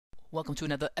Welcome to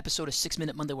another episode of 6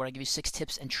 Minute Monday, where I give you 6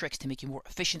 tips and tricks to make you more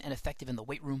efficient and effective in the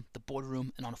weight room, the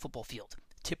boardroom, and on a football field.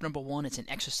 Tip number 1, it's an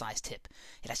exercise tip.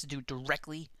 It has to do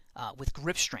directly with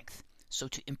grip strength. So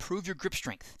to improve your grip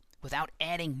strength without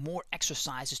adding more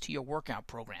exercises to your workout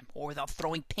program, or without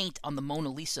throwing paint on the Mona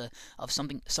Lisa of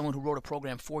someone who wrote a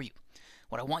program for you,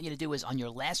 what I want you to do is on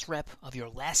your last rep of your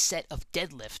last set of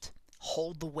deadlift,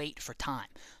 hold the weight for time.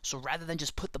 So rather than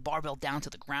just put the barbell down to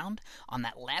the ground, on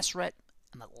that last rep,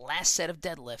 on the last set of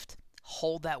deadlift,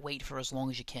 hold that weight for as long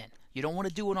as you can. You don't want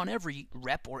to do it on every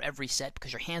rep or every set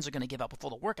because your hands are going to give out before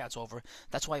the workout's over.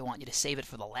 That's why I want you to save it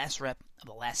for the last rep of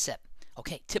the last set.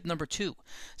 Okay, tip number 2,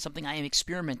 something I am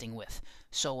experimenting with.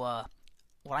 So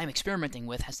what I'm experimenting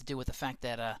with has to do with the fact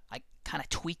that I kind of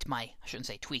tweaked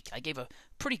I gave a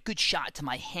pretty good shot to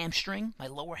my hamstring, my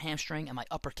lower hamstring, and my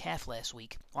upper calf last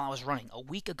week while I was running, a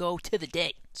week ago to the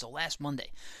day, so last Monday.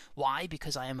 Why?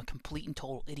 Because I am a complete and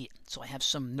total idiot. So I have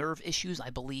some nerve issues, I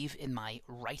believe, in my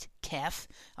right calf,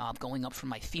 going up from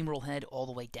my femoral head all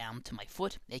the way down to my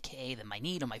foot, aka then my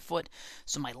knee to my foot.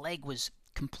 So my leg was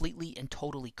completely and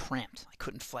totally cramped. I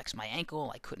couldn't flex my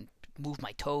ankle, I couldn't move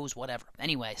my toes, whatever.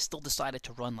 Anyway, I still decided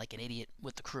to run like an idiot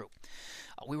with the crew.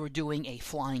 We were doing a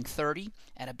flying 30.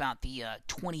 At about the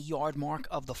 20-yard mark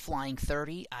of the flying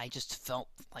 30, I just felt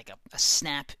like a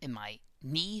snap in my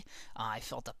knee. I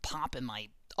felt a pop in my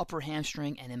upper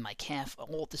hamstring and in my calf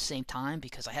all at the same time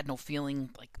because I had no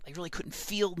feeling, like I really couldn't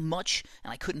feel much,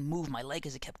 and I couldn't move my leg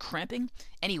as it kept cramping.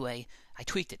 Anyway, I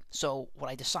tweaked it. So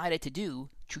what I decided to do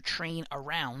to train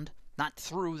around, not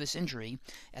through this injury,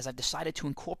 as I've decided to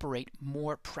incorporate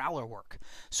more prowler work.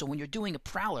 So when you're doing a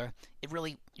prowler,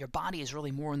 your body is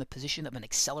really more in the position of an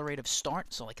accelerative start,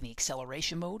 so like in the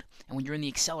acceleration mode. And when you're in the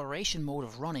acceleration mode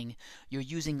of running, you're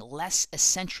using less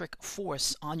eccentric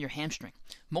force on your hamstring.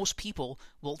 Most people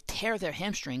will tear their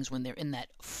hamstrings when they're in that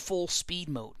full speed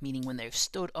mode, meaning when they've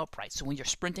stood upright. So when you're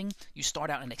sprinting, you start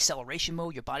out in acceleration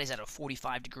mode, your body's at a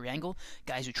 45-degree angle.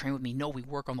 Guys who train with me know we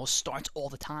work on those starts all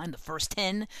the time. The first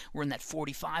 10, we're in that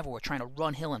 45 where we're trying to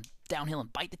run hill and downhill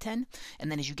and bite the 10, and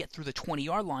then as you get through the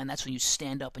 20-yard line, that's when you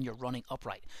stand up and you're running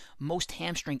upright. Most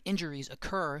hamstring injuries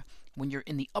occur when you're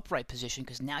in the upright position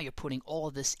because now you're putting all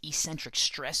of this eccentric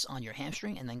stress on your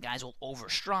hamstring, and then guys will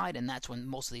overstride, and that's when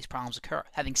most of these problems occur.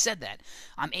 Having said that,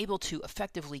 I'm able to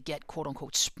effectively get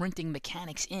quote-unquote sprinting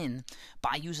mechanics in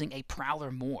by using a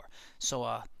prowler more.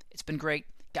 So it's been great.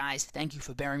 Guys, thank you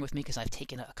for bearing with me because I've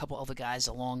taken a couple other guys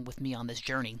along with me on this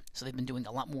journey. So they've been doing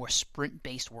a lot more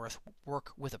sprint-based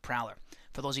work with a prowler.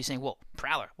 For those of you saying, well,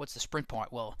 prowler, what's the sprint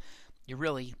part? Well,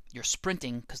 you're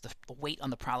sprinting because the weight on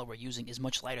the prowler we're using is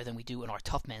much lighter than we do in our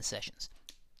tough man sessions.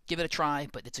 Give it a try,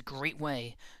 but it's a great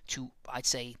way to, I'd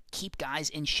say, keep guys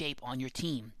in shape on your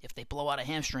team. If they blow out a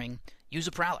hamstring, use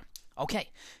a prowler. Okay,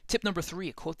 tip number 3,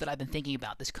 a quote that I've been thinking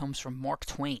about. This comes from Mark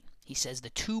Twain. He says,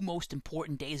 the 2 most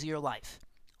important days of your life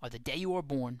are the day you are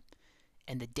born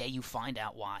and the day you find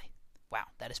out why. Wow,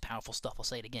 that is powerful stuff. I'll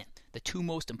say it again. The 2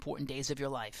 most important days of your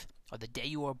life are the day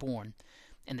you are born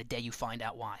and the day you find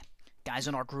out why. Guys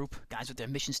in our group, guys with their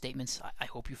mission statements, I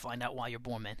hope you find out why you're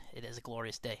born, man. It is a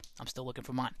glorious day. I'm still looking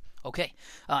for mine. Okay,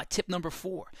 tip number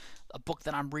 4, a book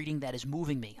that I'm reading that is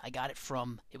moving me.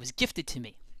 It was gifted to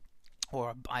me,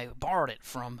 or I borrowed it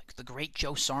from the great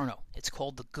Joe Sarno. It's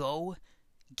called The Go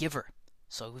Giver.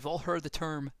 So we've all heard the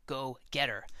term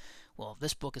go-getter. Well,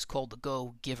 this book is called The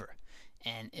Go-Giver.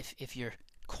 And if you're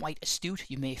quite astute,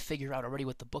 you may figure out already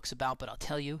what the book's about, but I'll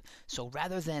tell you. So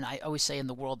rather than, I always say in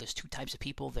the world there's 2 types of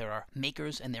people. There are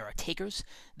makers and there are takers.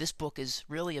 This book is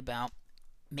really about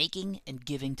making and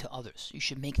giving to others. You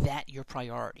should make that your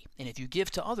priority. And if you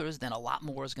give to others, then a lot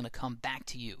more is going to come back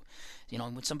to you. You know,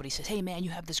 when somebody says, hey man,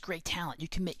 you have this great talent, you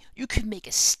can make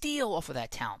a steal off of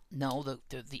that talent. No,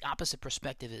 the opposite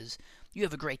perspective is, you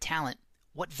have a great talent.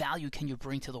 What value can you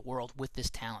bring to the world with this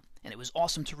talent? And it was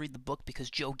awesome to read the book because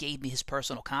Joe gave me his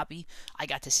personal copy. I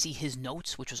got to see his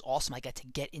notes, which was awesome. I got to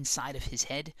get inside of his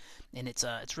head, and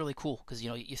it's really cool because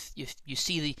you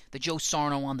see the Joe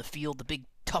Sarno on the field, the big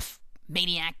tough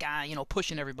maniac guy,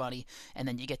 pushing everybody, and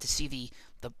then you get to see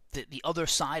the other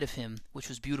side of him, which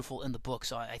was beautiful in the book.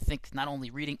 So I think not only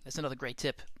reading, that's another great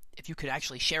tip. If you could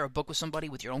actually share a book with somebody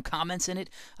with your own comments in it,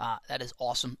 that is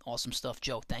awesome stuff.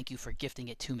 Joe, thank you for gifting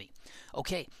it to me.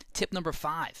 Okay, tip number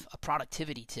 5, a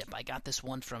productivity tip. I got this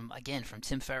one from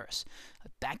Tim Ferriss.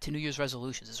 Back to New Year's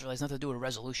resolutions. This really has nothing to do with a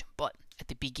resolution, but at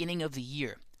the beginning of the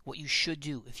year, what you should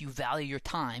do, if you value your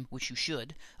time, which you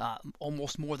should,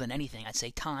 almost more than anything, I'd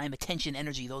say time, attention,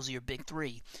 energy, those are your big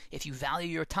 3. If you value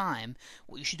your time,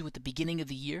 what you should do at the beginning of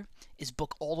the year is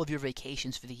book all of your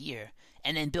vacations for the year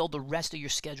and then build the rest of your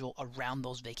schedule around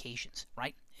those vacations,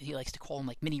 right? he likes to call them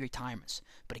like mini retirements.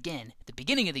 But again, at the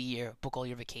beginning of the year, book all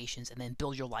your vacations and then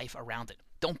build your life around it.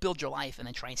 Don't build your life and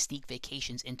then try and sneak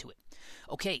vacations into it.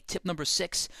 Okay, tip number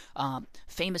 6,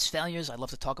 famous failures. I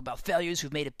love to talk about failures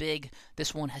who've made it big.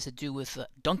 This one has to do with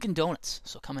Dunkin' Donuts.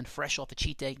 So coming fresh off a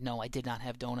cheat day. No, I did not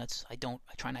have donuts. I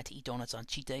try not to eat donuts on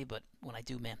cheat day, but when I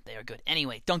do, man, they are good.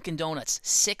 Anyway, Dunkin' Donuts.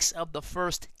 6 of the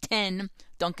first 10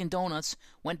 Dunkin' Donuts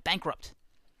went bankrupt.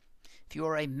 If you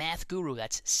are a math guru,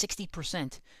 that's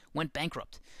 60% went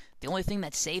bankrupt. The only thing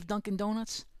that saved Dunkin'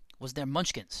 Donuts was their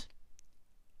munchkins.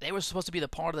 They were supposed to be the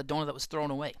part of the donut that was thrown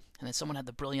away. And then someone had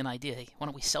the brilliant idea, hey, why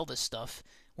don't we sell this stuff?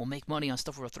 We'll make money on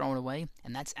stuff we were throwing away.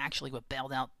 And that's actually what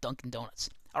bailed out Dunkin' Donuts.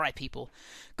 All right, people.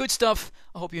 Good stuff.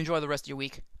 I hope you enjoy the rest of your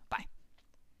week. Bye.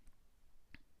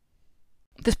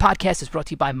 This podcast is brought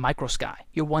to you by MicroSky,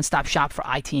 your one-stop shop for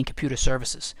IT and computer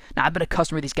services. Now, I've been a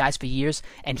customer of these guys for years,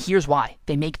 and here's why.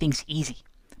 They make things easy.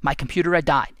 My computer had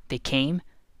died. They came,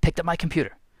 picked up my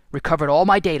computer, recovered all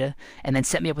my data, and then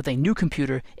set me up with a new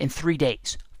computer in 3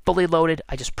 days. Fully loaded,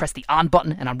 I just press the on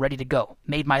button and I'm ready to go.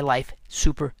 Made my life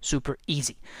super, super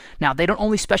easy. Now, they don't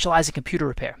only specialize in computer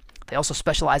repair. They also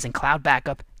specialize in cloud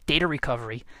backup, data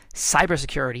recovery,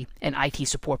 cybersecurity, and IT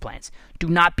support plans. Do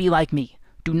not be like me.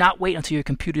 Do not wait until your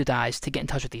computer dies to get in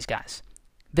touch with these guys.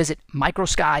 Visit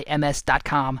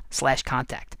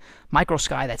microskyms.com/contact.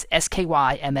 MicroSky, that's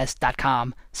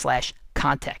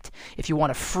SKYMS.com/contact. If you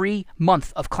want a free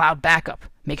month of cloud backup,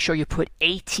 make sure you put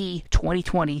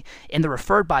AT2020 in the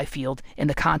referred by field in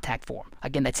the contact form.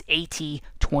 Again, that's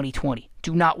AT2020.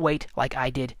 Do not wait like I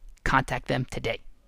did. Contact them today.